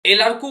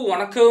எல்லாருக்கும்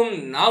வணக்கம்.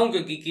 நான் உங்க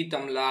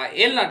Geekytamizha.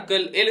 7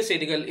 நாட்கள் 7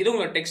 செய்திகள். இது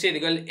உங்க டெக்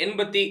செய்திகள்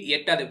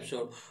 88வது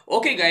எபிசோட்.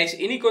 ஓகே गाइस,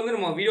 இன்னைக்கு வந்து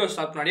நம்ம வீடியோ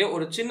ஸ்டார்ட் பண்ணாலே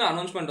ஒரு சின்ன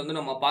அனௌன்ஸ்மென்ட் வந்து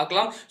நம்ம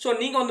பார்க்கலாம். சோ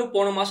நீங்க வந்து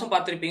போன மாசம்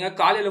பார்த்திருப்பீங்க,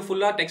 காலையில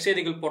ஃபுல்லா டெக்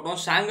செய்திகள் போட்டோம்.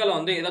 சாயங்காலம்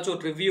வந்து ஏதாச்சும்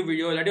ஒரு ரிவ்யூ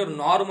வீடியோ இல்லாட்டி ஒரு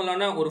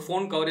நார்மலான ஒரு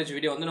ஃபோன் கவரேஜ்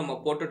வீடியோ வந்து நம்ம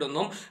போட்டுட்டு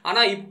இருந்தோம்.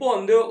 ஆனா இப்போ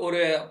வந்து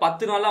ஒரு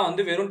 10 நாளா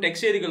வந்து வெறும்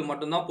டெக் செய்திகள்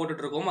மட்டும் தான்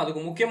போட்டுட்டு இருக்கோம்.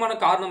 அதுக்கு முக்கியமான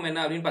காரணம்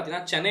என்ன அப்படின்னு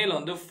பாத்தீங்கன்னா, சென்னையில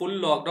வந்து ஃபுல்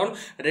லாக்டவுன்.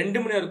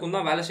 2 மணி வரைக்கும்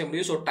தான் வேலை செய்ய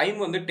முடியும். சோ டைம்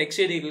வந்து டெக்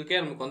செய்திகளுக்கே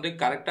நமக்கு வந்து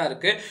கரெக்டா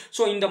இருக்கு.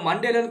 சோ இந்த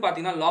மண்டேல இருந்து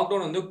பாத்தீங்கன்னா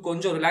லாக்டவுன் வந்து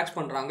கொஞ்சம் ரிலாக்ஸ்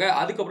பண்றாங்க.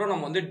 அதுக்கப்புறம்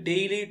நம்ம வந்து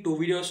டெய்லி 2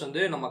 வீடியோஸ்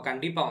வந்து நம்ம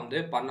கண்டிப்பா வந்து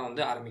பண்ண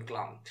வந்து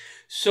ஆரம்பிக்கலாம்.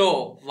 சோ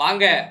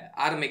வாங்க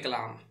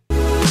ஆரம்பிக்கலாம்.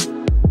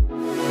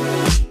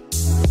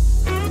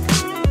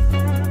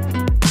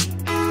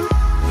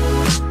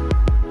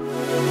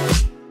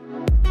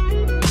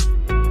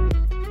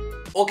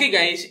 ஓகே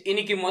गाइस,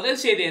 இன்னைக்கு முதல்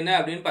செய்தி என்ன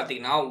அப்படின்னு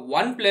பாத்தீங்கன்னா,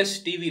 OnePlus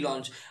டிவி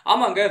லான்ச்.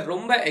 ஆமாங்க,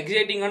 ரொம்ப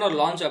எக்ஸைட்டிங்கான ஒரு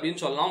லான்ச்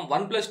அப்படின்னு சொல்லலாம்.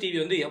 OnePlus டிவி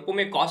வந்து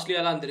எப்பவுமே காஸ்ட்லியா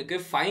தான் இருந்திருக்கு.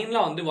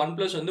 ஃபைனலா வந்து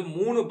OnePlus வந்து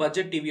 3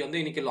 பட்ஜெட் டிவி வந்து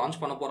இன்னைக்கு லான்ச்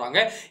பண்ண போறாங்க.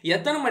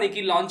 எத்தனை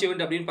மணிக்கு லான்ச்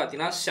ஈவென்ட் அப்படின்னு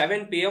பாத்தீங்கன்னா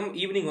 7 PM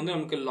ஈவினிங் வந்து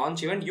நமக்கு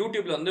லான்ச் ஈவென்ட்.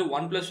 யூடியூப்ல வந்து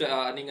OnePlus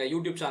நீங்க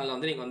யூடியூப் சேனல்ல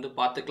வந்து நீங்க வந்து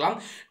பாத்துக்கலாம்.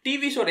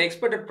 டிவிஸோட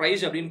எக்ஸ்பெக்டட்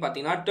பிரைஸ் அப்படின்னு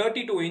பாத்தீங்கன்னா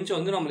 32 இன்ச்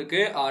வந்து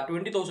நமக்கு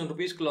 20,000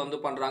 rupeesக்குள்ள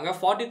வந்து பண்றாங்க.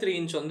 43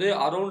 இன்ச் வந்து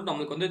அரௌண்ட்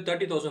நமக்கு வந்து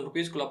 30,000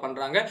 rupeesக்குள்ள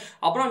பண்றாங்க.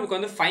 அப்புறம் நமக்கு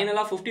வந்து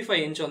ஃபைனலா 55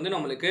 இன்ச் வந்து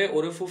நமக்கு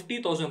ஒரு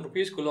 50,000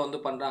 rupeesக்குள்ள வந்து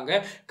பண்றாங்க.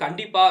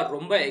 கண்டிப்பா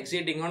ரொம்ப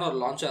எக்ஸைட்டிங்கான ஒரு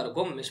லான்ச்சா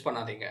இருக்கும், மிஸ்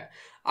பண்ணாதீங்க.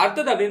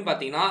 அடுத்தது அப்படின்னு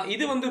பாத்தீங்கன்னா,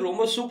 இது வந்து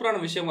ரொம்ப சூப்பரான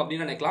விஷயம்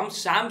அப்படின்னு நினைக்கலாம்.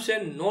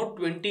 சாம்சங் நோட்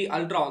 20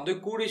 அல்ட்ரா வந்து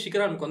கூடிய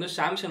சீக்கிரம் நமக்கு வந்து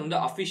சாம்சங் வந்து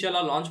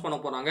அபிஷியலா லான்ச் பண்ண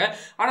போறாங்க.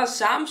 ஆனா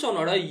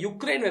சாம்சங்கோட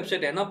யுக்ரைன்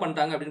வெப்சைட் என்ன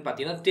பண்ணிட்டாங்க அப்படின்னு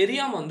பாத்தீங்கன்னா,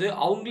 தெரியாம வந்து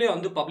அவங்களே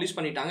வந்து பப்ளிஷ்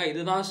பண்ணிட்டாங்க.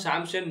 இதுதான்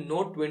சாம்சங்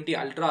நோட் 20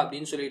 அல்ட்ரா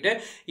அப்படின்னு சொல்லிட்டு.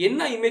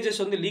 என்ன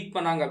இமேஜஸ் வந்து லீக்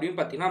பண்ணாங்க அப்படின்னு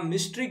பாத்தீங்கன்னா,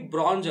 மிஸ்ட்ரிக்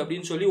பிரான்ஸ்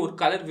அப்படின்னு சொல்லி ஒரு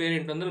கலர்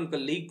வேரியன்ட் வந்து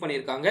நமக்கு லீக்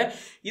பண்ணியிருக்காங்க.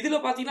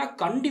 இதுல பாத்தீங்கன்னா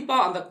கண்டிப்பா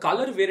அந்த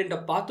கலர்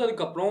வேரியண்ட்டை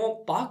பார்த்ததுக்கு அப்புறம்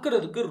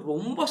பார்க்கிறதுக்கு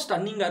ரொம்ப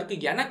ஸ்டன்னிங்கா இருக்கு.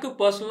 எனக்கு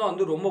பர்சனலா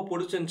வந்து ரொம்ப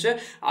பிடிச்சிருந்துச்சு.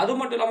 அது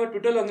மட்டும் இல்லாம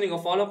ட்விட்டர்ல வந்து நீங்க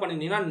ஃபாலோ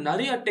பண்ணிருந்தீங்கன்னா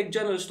நிறைய டெக்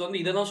ஜர்னலிஸ்ட் வந்து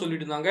இதை தான்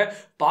சொல்லிட்டு இருந்தாங்க.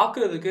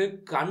 பார்க்கிறதுக்கு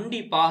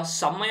கண்டிப்பா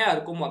செம்மையா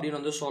இருக்கும் அப்படின்னு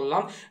வந்து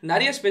சொல்லலாம்.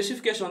 நிறைய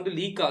ஸ்பெசிஃபிகேஷன் வந்து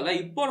லீக் ஆகல.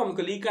 இப்போ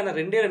நமக்கு லீக் ஆன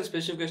ரெண்டே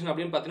ஸ்பெசிஃபிகேஷன்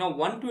அப்படின்னு பாத்தீங்கன்னா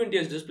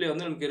 120Hz டிஸ்பிளே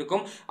வந்து நமக்கு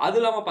இருக்கும். அது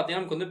இல்லாம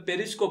பாத்தீங்கன்னா நமக்கு வந்து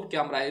பெரிஸ்கோப்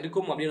கேமரா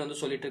இருக்கும் அப்படின்னு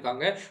வந்து சொல்லிட்டு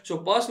இருக்காங்க. ஸோ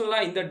பர்சனலா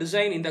இந்த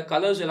டிசைன், இந்த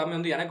கலர்ஸ் எல்லாமே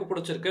வந்து எனக்கு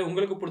பிடிச்சிருக்கு.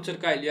 உங்களுக்கு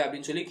பிடிச்சிருக்கா இல்லையா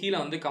அப்படின்னு சொல்லி கீழே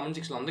வந்து கமெண்ட்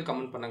செக்ஷன்ல வந்து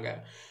கமெண்ட் பண்ணுங்க.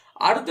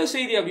 அடுத்த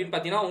செய்தி அப்படின்னு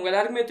பாத்தீங்கன்னா, உங்க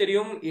எல்லாருமே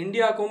தெரியும்,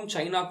 இந்தியாவுக்கும்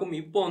சைனாக்கும்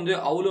இப்போ வந்து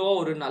அவ்வளோவா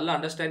ஒரு நல்ல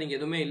அண்டர்ஸ்டாண்டிங்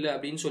எதுவுமே இல்லை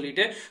அப்படின்னு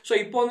சொல்லிட்டு. ஸோ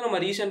இப்போ வந்து நம்ம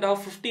ரீசெண்டா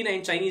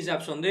 59 சைனீஸ்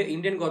ஆப்ஸ் வந்து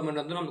இந்தியன்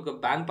கவர்மெண்ட் வந்து நமக்கு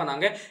பேன்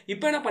பண்ணாங்க.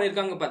 இப்போ என்ன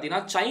பண்ணிருக்காங்க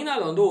பாத்தீங்கன்னா,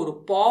 சைனால வந்து ஒரு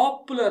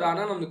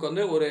பாப்புலரான நமக்கு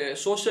வந்து ஒரு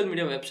சோஷியல்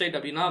மீடியா வெப்சைட்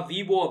அப்படின்னா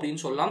விவோ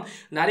அப்படின்னு சொல்லலாம்.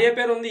 நிறைய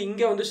பேர் வந்து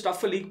இங்க வந்து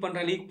ஸ்டஃப் லீக்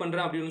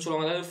பண்றேன் அப்படின்னு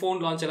சொல்லுவாங்க. அதாவது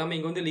ஃபோன் லான்ச் எல்லாமே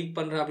இங்க வந்து லீக்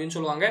பண்றேன் அப்படின்னு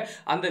சொல்லுவாங்க.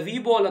 அந்த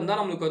விவோல இருந்தா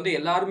நமக்கு வந்து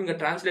எல்லாரும் இங்க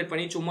டிரான்ஸ்லேட்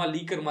பண்ணி சும்மா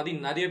லீக்கர் மாதிரி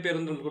நிறைய பேர்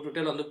வந்து நமக்கு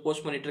ட்விட்டர்ல வந்து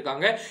போஸ்ட் பண்ணிட்டு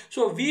இருக்காங்க.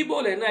 ஸோ விவோல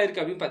என்ன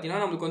இருக்கு அப்படின்னு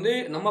பாத்தீங்கன்னா, நமக்கு வந்து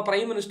நம்ம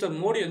பிரைம் மினிஸ்டர்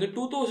மோடி வந்து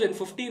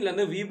 2015ல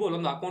இருந்து விவோல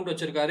வந்து அக்கௌண்ட்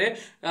வச்சிருக்காரு.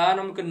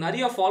 நமக்கு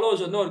நிறைய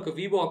ஃபாலோவர்ஸ் வந்து அவருக்கு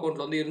விவோ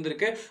அக்கௌண்ட்ல வந்து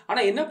இருந்திருக்கு.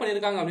 ஆனா என்ன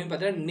பண்ணிருக்காங்க அப்படின்னு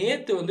பாத்தீங்கன்னா,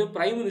 நேத்து வந்து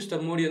பிரைம்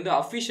மினிஸ்டர் மோடி வந்து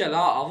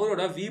அபிஷியலா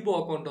அவரோட விவோ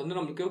அக்கௌண்ட் வந்து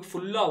நமக்கு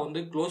ஃபுல்லா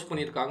வந்து க்ளோஸ்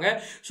பண்ணிருக்காங்க.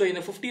 ஸோ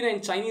இந்த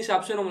 59 சைனீஸ்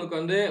ஆப்ஸும் நமக்கு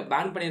வந்து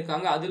பேன்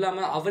பண்ணிருக்காங்க. அது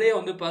இல்லாம அவரே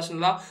வந்து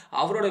பர்சனலா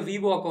அவரோட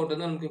விவோ அக்கௌண்ட்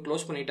வந்து நமக்கு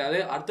க்ளோஸ்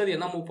பண்ணிட்டாரு. அடுத்தது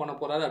என்ன மூவ் பண்ண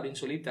போறாரு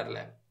அப்படின்னு சொல்லி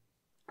தெரியல.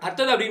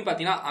 அடுத்தது அப்படின்னு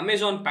பாத்தீங்கன்னா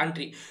அமேசான்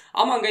பேண்ட்ரி.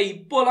 ஆமாங்க,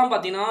 இப்போலாம்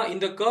பாத்தீங்கன்னா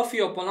இந்த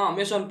கர்ஃபியூ அப்போலாம்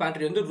அமேசான்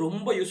பேண்ட்ரி வந்து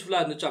ரொம்ப யூஸ்ஃபுல்லா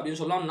இருந்துச்சு அப்படின்னு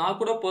சொல்லலாம். நான்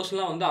கூட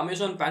பர்சனலா வந்து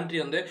அமேசான் பேண்ட்ரி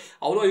வந்து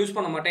அவ்வளோ யூஸ்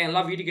பண்ண மாட்டேன்.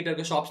 எல்லாம் வீட்டுக்கிட்ட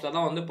இருக்க ஷாப்ஸ்ல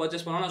தான் வந்து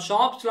பர்ச்சேஸ் பண்ணுவேன்.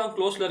 ஷாப்ஸ்லாம்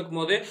க்ளோஸ்ல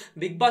இருக்கும்போது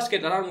பிக்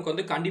பாஸ்கெட்லாம் நமக்கு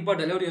வந்து கண்டிப்பா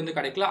டெலிவரி வந்து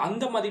கிடைக்கல.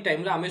 அந்த மாதிரி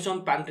டைம்ல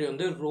அமேசான் பேண்ட்ரி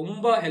வந்து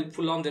ரொம்ப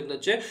ஹெல்ப்ஃபுல்லா வந்து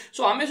இருந்துச்சு.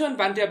 ஸோ அமேசான்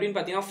பேண்ட்ரி அப்படின்னு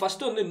பாத்தீங்கன்னா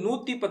ஃபர்ஸ்ட் வந்து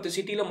 110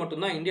 சிட்டில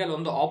மட்டும்தான் இந்தியாவில்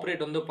வந்து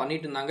ஆப்ரேட் வந்து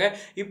பண்ணிட்டு இருந்தாங்க.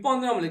 இப்போ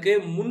வந்து நம்மளுக்கு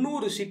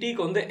 300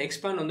 சிட்டிக்கு வந்து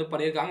எக்ஸ்பேண்ட் வந்து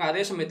பண்ணியிருக்காங்க.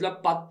 அதே சமயத்தில்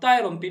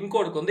 10,000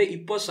 பின்கோடுக்கு வந்து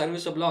இப்போ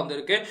சர்வீசபிளா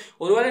வந்திருக்கு.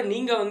 ஒருவேளை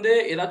நீங்க வந்து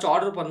ஏதாச்சும்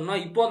ஆர்டர் பண்ணணும்னா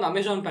இப்போ அந்த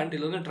அமேசான்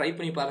பேண்ட்ரில வந்து ட்ரை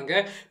பண்ணி பாருங்க.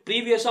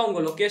 ப்ரீவியஸா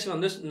உங்க லொகேஷன்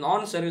வந்து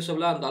நான்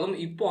சர்வீசபிளா இருந்தாலும்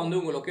இப்போ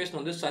வந்து உங்க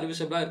லொகேஷன் வந்து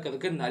சர்வீசபிளா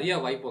இருக்கிறதுக்கு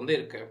நிறைய வாய்ப்பு வந்து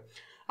இருக்கு.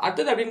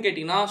 அடுத்தது அப்படின்னு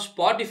கேட்டீங்கன்னா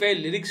ஸ்பாட்டிஃபை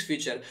லிரிக்ஸ்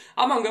ஃபீச்சர்.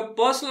 ஆமாங்க,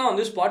 பர்சனலா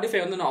வந்து ஸ்பாட்டிஃபை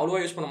வந்து நான் அவ்வளோவா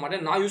யூஸ் பண்ண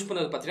மாட்டேன். நான் யூஸ்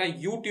பண்ணது பார்த்தீங்கன்னா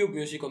யூடியூப்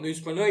மியூசிக் வந்து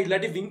யூஸ் பண்ணுவேன்,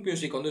 இல்லாட்டி விங்க்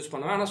மியூசிக் வந்து யூஸ்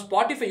பண்ணுவேன். ஆனால்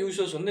ஸ்பாட்டிஃபை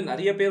யூசர்ஸ் வந்து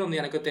நிறைய பேர் வந்து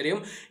எனக்கு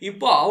தெரியும்.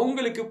 இப்போ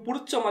அவங்களுக்கு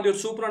பிடிச்ச மாதிரி ஒரு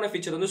சூப்பரான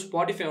ஃபீச்சர் வந்து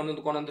ஸ்பாட்டிஃபை வந்து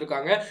கொண்டு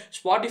வந்திருக்காங்க.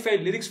 Spotify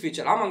lyrics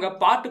feature. ஆமாங்க,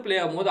 பாட்டு பிளே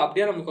ஆகும்போது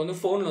அப்படியே நமக்கு வந்து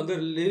ஃபோன்ல வந்து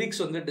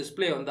லிரிக்ஸ் வந்து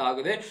டிஸ்பிளே வந்து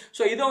ஆகுது.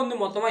 ஸோ இதை வந்து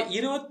மொத்தமாக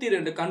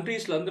 22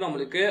 கண்ட்ரீஸ்ல வந்து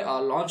நம்மளுக்கு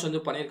லான்ச்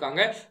வந்து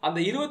பண்ணியிருக்காங்க. அந்த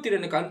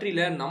 22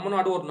 கண்ட்ரியில நம்ம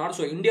நாடு ஒரு நாடு.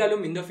 ஸோ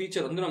இந்தியாவிலும் இந்த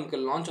ஃபீச்சர் வந்து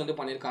நமக்கு லான்ச் வந்து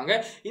பண்ணியிருக்காங்க.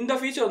 இந்த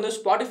ஃபீச்சர் வந்து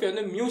ஸ்பாட்டிஃபை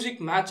வந்து மியூசிக்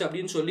மேட்ச்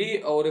அப்படின்னு சொல்லி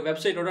ஒரு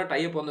வெப்சைட்டோட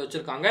டைப் வந்து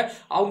வச்சிருக்காங்க.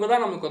 அவங்க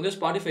தான் நமக்கு வந்து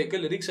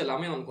ஸ்பாட்டிஃபைக்கு லிரிக்ஸ்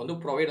எல்லாமே நமக்கு வந்து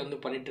ப்ரொவைட்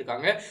வந்து பண்ணிட்டு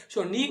இருக்காங்க.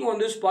 ஸோ நீங்க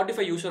வந்து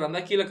ஸ்பாட்டிஃபை யூசர்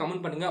இருந்தால் கீழே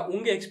கமெண்ட் பண்ணுங்க,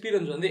 உங்க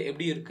எக்ஸ்பீரியன்ஸ் வந்து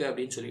எப்படி இருக்கு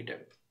அப்படின்னு சொல்லிட்டு.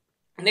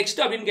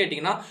 நெக்ஸ்ட் அப்படின்னு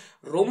கேட்டீங்கன்னா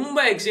ரொம்ப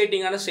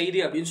எக்ஸைட்டிங்கான செய்தி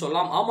அப்படின்னு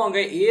சொல்லலாம். ஆமாங்க,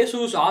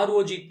 Asus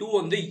ROG 2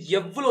 வந்து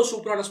எவ்வளவு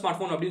சூப்பரான ஸ்மார்ட்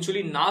போன் அப்படின்னு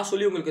சொல்லி நான்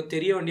சொல்லி உங்களுக்கு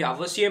தெரிய வேண்டிய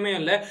அவசியமே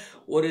இல்லை.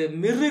 ஒரு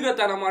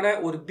மிருகத்தனமான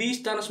ஒரு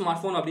பீஸ்டான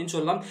ஸ்மார்ட் போன் அப்படின்னு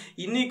சொல்லலாம்.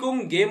 இன்னைக்கும்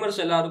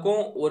கேமர்ஸ்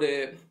எல்லாருக்கும் ஒரு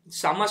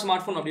செம்ம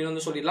ஸ்மார்ட் ஃபோன் அப்படின்னு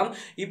வந்து சொல்லிடலாம்.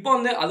 இப்போ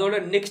வந்து அதோட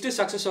நெக்ஸ்ட்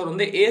சக்ஸஸர்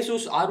வந்து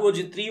Asus ROG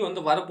 3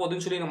 வந்து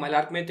வரப்போகுதுன்னு சொல்லி நம்ம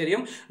எல்லாருக்குமே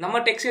தெரியும்.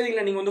 நம்ம டெக்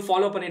செய்திகளை நீங்கள் வந்து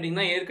ஃபாலோ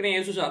பண்ணிட்டீங்கன்னா ஏற்கனவே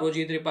Asus ROG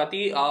 3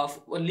 பற்றி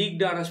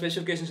லீக்டான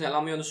ஸ்பெசிஃபிகேஷன்ஸ்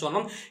எல்லாமே வந்து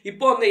சொன்னோம்.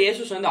 இப்போ வந்து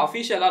Asus வந்து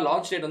அஃபிஷியலாக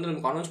லான்ச் டேட் வந்து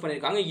நமக்கு அனௌன்ஸ்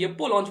பண்ணியிருக்காங்க.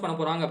 எப்போ லான்ச் பண்ண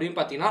போகிறாங்க அப்படின்னு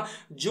பார்த்தீங்கன்னா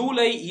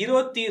ஜூலை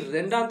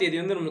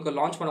 22 வந்து நம்மளுக்கு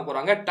லான்ச் பண்ண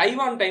போகிறாங்க.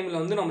 டைவான் டைமில்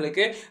வந்து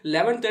நம்மளுக்கு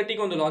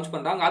 11:30க்கு வந்து லான்ச்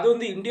பண்ணுறாங்க. அது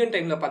வந்து இந்தியன்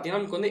டைமில் பார்த்தீங்கன்னா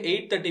நமக்கு வந்து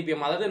 8:30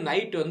 PM, அதாவது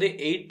நைட் வந்து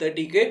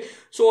 8:30க்கு.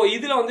 ஸோ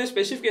இதில் வந்து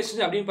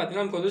ஸ்பெசிஃபிகேஷன்ஸ் அப்படின்னு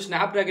பார்த்தீங்கன்னா நமக்கு வந்து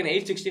Snapdragon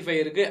 865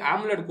 இருக்குது.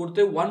 AMOLED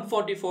கொடுத்து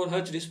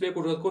 144Hz டிஸ்பிளே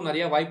கொடுறதுக்கும்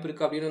நிறைய வாய்ப்பு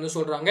இருக்குது அப்படின்னு வந்து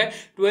சொல்கிறாங்க.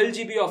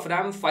 12GB of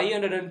RAM,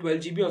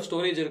 512GB of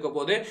storage இருக்க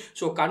போது.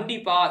 ஸோ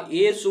கண்டிப்பாக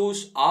Asus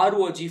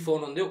ROG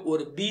ஃபோன் வந்து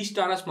ஒரு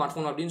பீஸ்டான ஸ்மார்ட்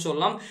ஃபோன் அப்படின்னு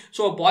சொல்லலாம்.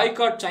 ஸோ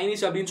பாய்காட்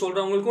சைனீஸ் அப்படின்னு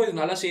சொல்கிறவங்களுக்கும் இது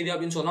நல்ல செய்தி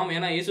அப்படின்னு சொல்லலாம்.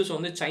 ஏன்னா Asus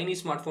வந்து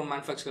Chinese smart phone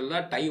மேனுஃபேக்சரில்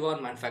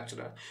Taiwan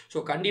manufacturer. So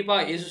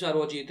கண்டிப்பாக Asus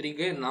ROG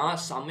 3க்கு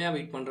நான் செம்மையாக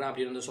வெயிட் பண்ணுறேன்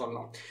அப்படின்னு வந்து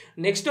சொல்லலாம்.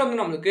 நெக்ஸ்ட் வந்து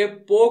நம்மளுக்கு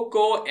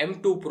Poco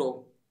M2 Pro.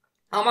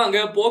 ஆமாங்க,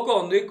 போக்கோ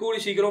வந்து கூடி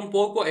சீக்கிரம்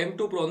Poco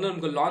M2 Pro வந்து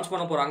நமக்கு லான்ச்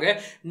பண்ண போகிறாங்க.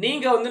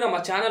 நீங்கள் வந்து நம்ம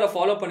சேனலை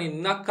ஃபாலோ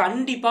பண்ணியிருந்தீங்கன்னா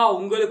கண்டிப்பாக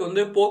உங்களுக்கு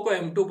வந்து Poco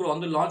M2 Pro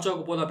வந்து லான்ச்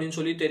ஆக போகுது அப்படின்னு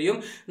சொல்லி தெரியும்.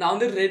 நான்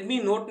வந்து Redmi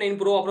Note 9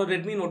 Pro அப்புறம்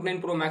Redmi Note 9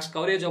 Pro Max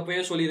coverage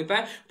அப்போயே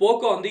சொல்லியிருப்பேன்.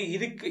 போக்கோ வந்து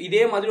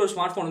இதே மாதிரி ஒரு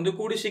ஸ்மார்ட் ஃபோன் வந்து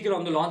கூடி சீக்கிரம்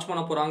வந்து லான்ச்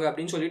பண்ண போகிறாங்க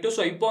அப்படின்னு சொல்லிட்டு.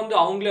 ஸோ இப்போ வந்து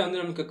அவங்களே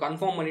வந்து நமக்கு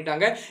கன்ஃபார்ம்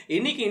பண்ணிட்டாங்க.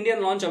 இன்னைக்கு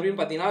இந்தியன் லான்ச்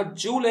அப்படின்னு பார்த்தீங்கன்னா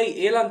ஜூலை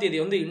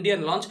 7 வந்து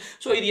இந்தியன் லான்ச்.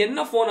 ஸோ இது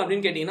என்ன ஃபோன்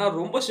அப்படின்னு கேட்டிங்கன்னா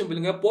ரொம்ப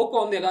சிம்பிளுங்க. போக்கோ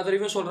வந்து எல்லா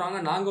தடவையும் சொல்கிறாங்க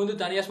நாங்கள்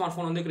வந்து தனியாக ஸ்மார்ட்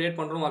ஃபோன் வந்து கிரியேட்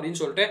பண்ணுறோம் அப்படின்னு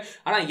சொல்லிட்டு.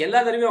 ஆனால் எல்லா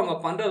தடவையும் அவங்க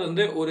பண்ணுறது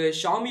வந்து ஒரு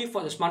ஷாமி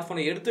ஸ்மார்ட்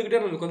ஃபோனை எடுத்துக்கிட்டு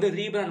நமக்கு வந்து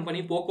ரீபிராண்ட்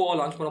பண்ணி போக்கோவை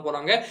லான்ச் பண்ண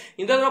போகிறாங்க.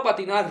 இந்த தடவை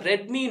பார்த்தீங்கன்னா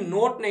Redmi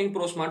Note 9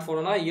 Pro ஸ்மார்ட்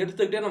ஃபோனெல்லாம்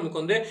எடுத்துக்கிட்டே நமக்கு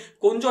வந்து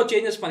கொஞ்சம்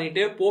சேஞ்சஸ்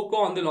பண்ணிட்டு போக்கோ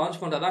வந்து லான்ச்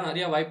பண்ணுறதா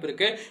நிறைய வாய்ப்பு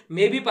இருக்குது.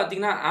 மேபி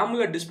பார்த்தீங்கன்னா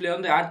AMOLED டிஸ்பிளே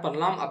வந்து ஆட்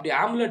பண்ணலாம். அப்படி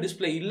AMOLED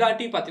டிஸ்பிளே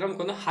இல்லாட்டி பார்த்தீங்கன்னா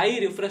நமக்கு வந்து ஹை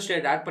ரிஃப்ரெஷ்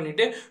ரேட் ஆட்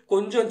பண்ணிட்டு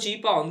கொஞ்சம்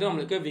சீப்பாக வந்து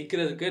நம்மளுக்கு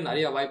விற்கிறதுக்கு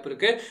நிறைய வாய்ப்பு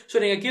இருக்குது.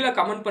 ஸோ நீங்கள் கீழே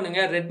கமெண்ட்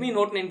பண்ணுங்கள், Redmi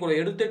Note 9 Pro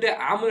எடுத்துட்டு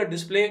AMOLED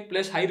display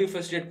plus high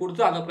refresh rate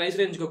கொடுத்து அந்த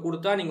ப்ரைஸ் ரேஞ்சுக்கு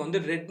கொடுத்தா நீங்கள்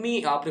வந்து Redmi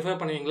ப்ரிஃபர்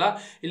பண்ணுவீங்களா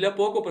இல்ல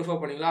போக்கோ ப்ரிஃபர்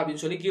பண்ணுவீங்களா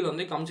அப்படின்னு சொல்லி கீழே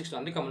வந்து கமெண்ட் செக்ஷன்ல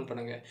வந்து கமெண்ட்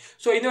பண்ணுங்க.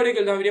 ஸோ இந்த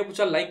வீடியோ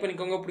பிடிச்சா லைக்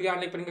பண்ணிக்கோங்க,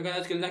 பிடிக்காம லைக்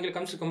பண்ணிக்கோங்க. கீழே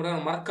கமெண்ட்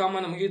செக்ஷன்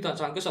மறக்காம நமக்கு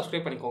சேனலுக்கு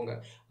சப்ஸ்கிரைப் பண்ணிக்கோங்க.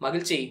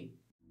 மகிழ்ச்சி.